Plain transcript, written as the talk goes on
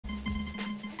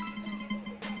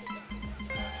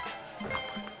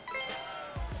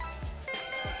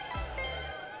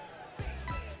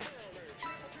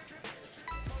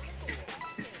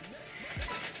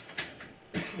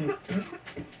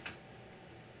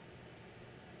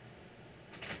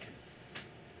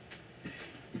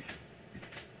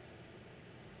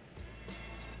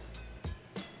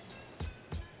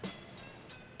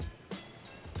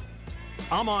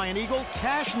I'm Ian Eagle.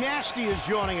 Cash Nasty is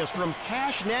joining us from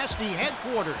Cash Nasty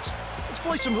headquarters. Let's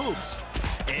play some hoops.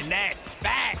 And that's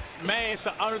facts, man. It's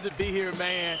an honor to be here,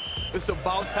 man. It's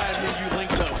about time that you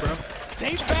linked up, bro.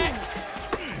 Take back,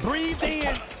 breathe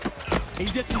in,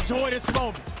 and just enjoy this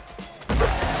moment.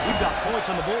 We've got points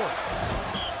on the board.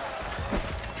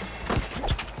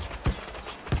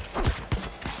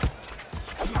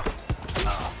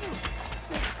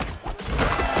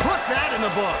 Put that in the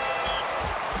book.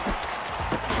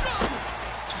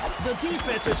 The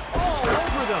defense is all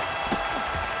over them.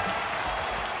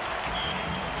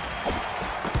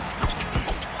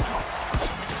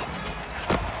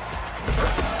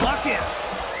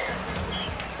 Buckets.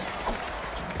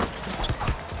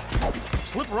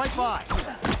 Slip right by.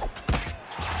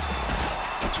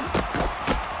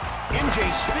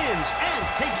 MJ spins and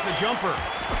takes the jumper.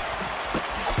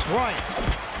 Bryant.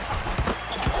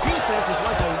 Defense is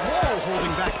like a wall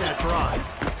holding back that drive.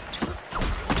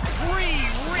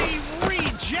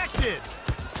 Rejected.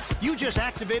 You just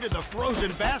activated the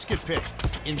frozen basket pick.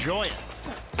 Enjoy it.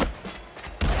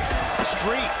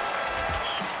 Streak.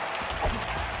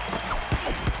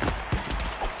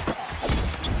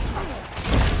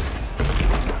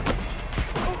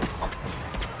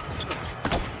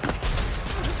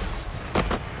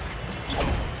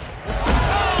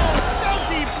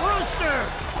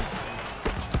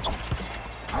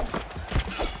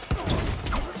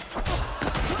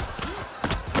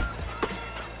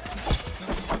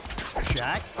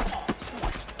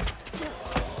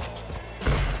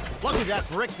 Lucky that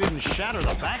brick didn't shatter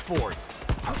the backboard.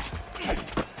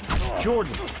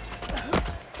 Jordan.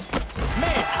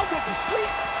 Man, I went to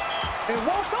sleep and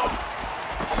woke up,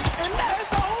 and that's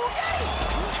the whole game.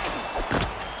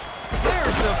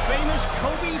 There's the famous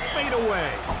Kobe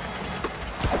fadeaway.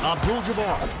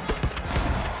 Abdul-Jabbar.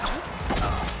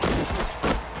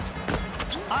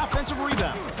 Offensive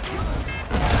rebound.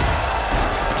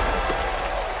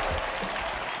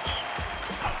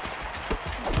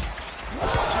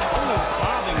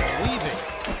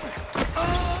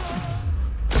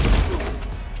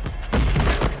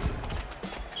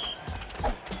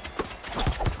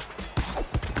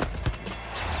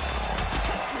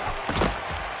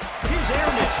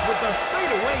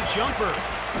 Jumper.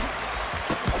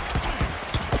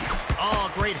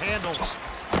 Oh, great handles.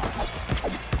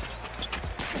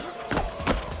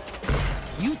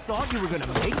 You thought you were going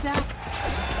to make that?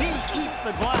 He eats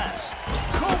the glass.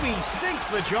 Kobe sinks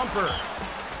the jumper.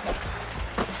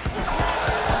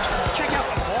 Check out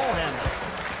the ball handle.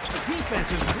 The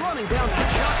defense is running down that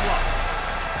shot clock.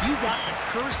 You got the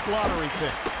cursed lottery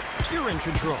pick. You're in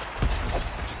control.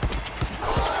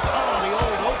 Oh, the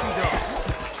old okey-doke.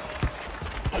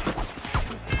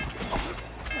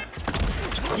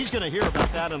 He's going to hear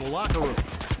about that in the locker room.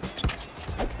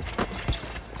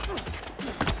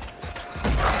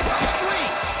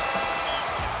 Streak.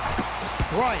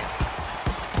 Bryant.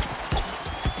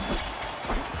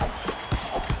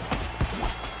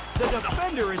 The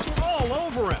defender is all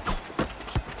over him.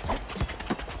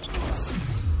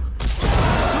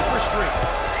 Super streak.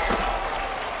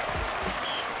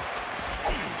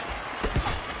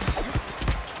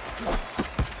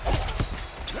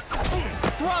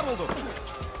 Throttled him.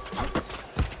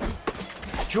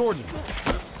 Jordan. On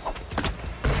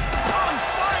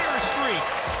fire streak.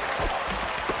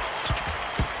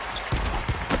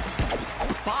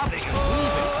 Bobbing and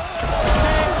weaving.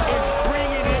 Shaq is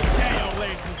bringing it down,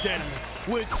 ladies and gentlemen,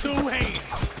 with two hands.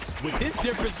 With this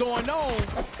difference going on,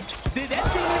 did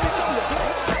that team even do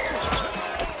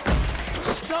it?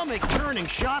 Stomach turning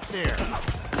shot there.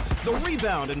 The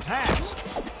rebound and pass.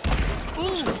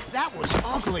 Ooh, that was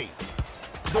ugly.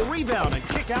 The rebound and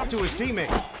kick out to his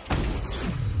teammate.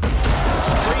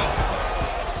 Streak.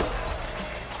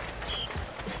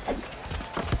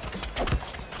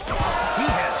 He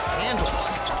has handles.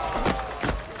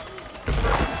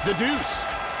 The deuce.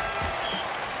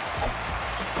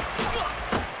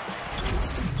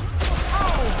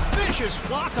 Oh, vicious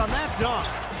block on that dunk.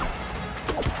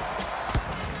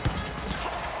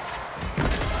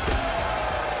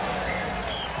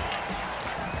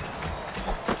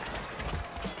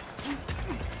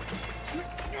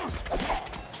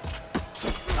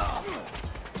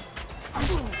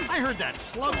 I heard that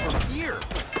slug from here.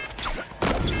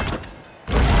 With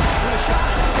a shot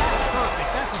that's perfect,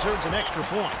 that deserves an extra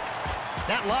point.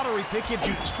 That lottery pick gives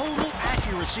you total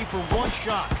accuracy for one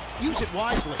shot. Use it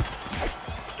wisely.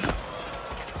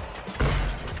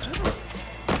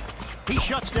 He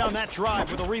shuts down that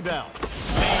drive with a rebound.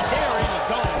 Man, they're in the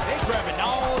zone. They're grabbing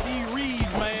all these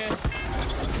reads, man.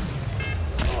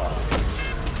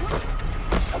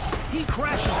 He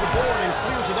crashes the board and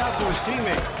clears it out to his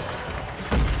teammate.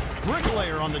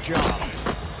 Bricklayer on the job.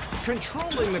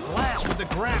 Controlling the glass with the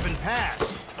grab and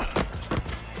pass.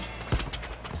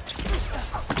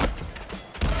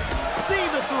 See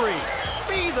the three.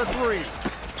 Be the three.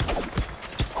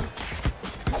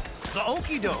 The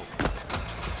okie doke.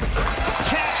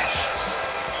 Cash.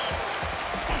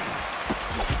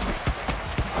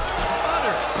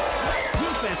 Butter.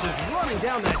 Defense is running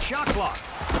down that shot clock.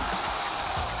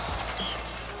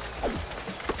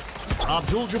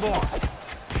 Abdul-Jabbar.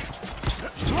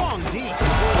 Strong deep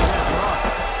before that run.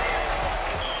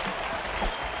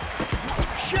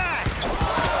 Shaq.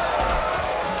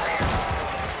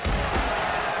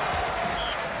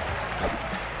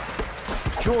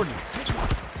 Jordan.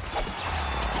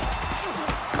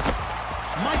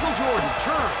 Michael Jordan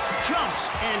turns, jumps,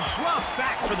 and drops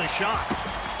back for the shot.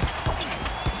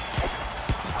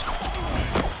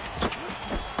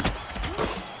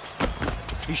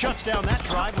 He shuts down that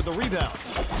drive with a rebound.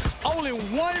 Only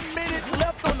 1 minute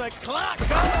left on the clock,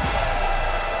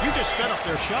 You just sped up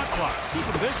their shot clock. Keep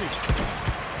them busy.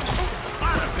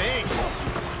 Bada bing.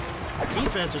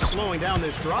 Defense is slowing down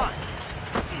this drive.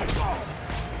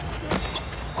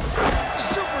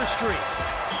 Super streak.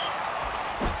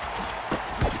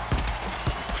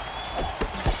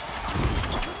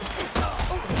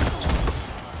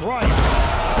 Bryant.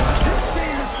 This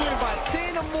team is winning by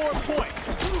 10 or more points.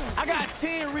 I got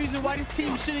 10 reasons why this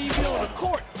team shouldn't even be on the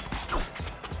court.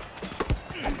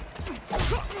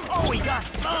 Oh, he got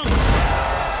thumped.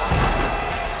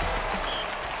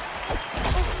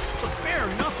 It's a bare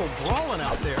knuckle brawling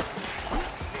out there.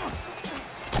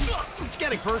 It's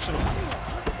getting personal.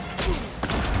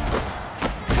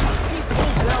 He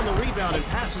pulls down the rebound and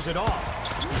passes it off.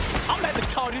 I'm going to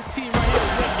call this team right here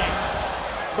win games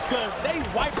because they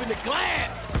wiping the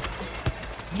glass.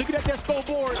 Looking at that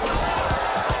scoreboard,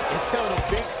 it's telling a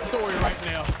big story right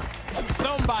now.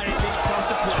 Somebody didn't come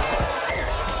to play.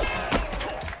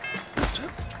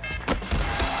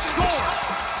 Score!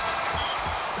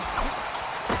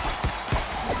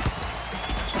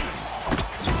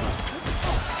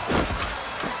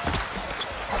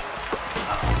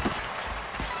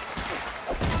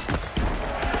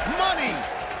 Money!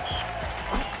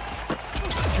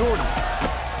 Jordan.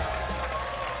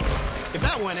 If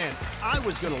that went in, I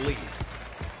was going to leave.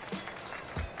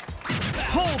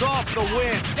 Pulled off the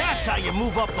win. That's how you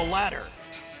move up the ladder.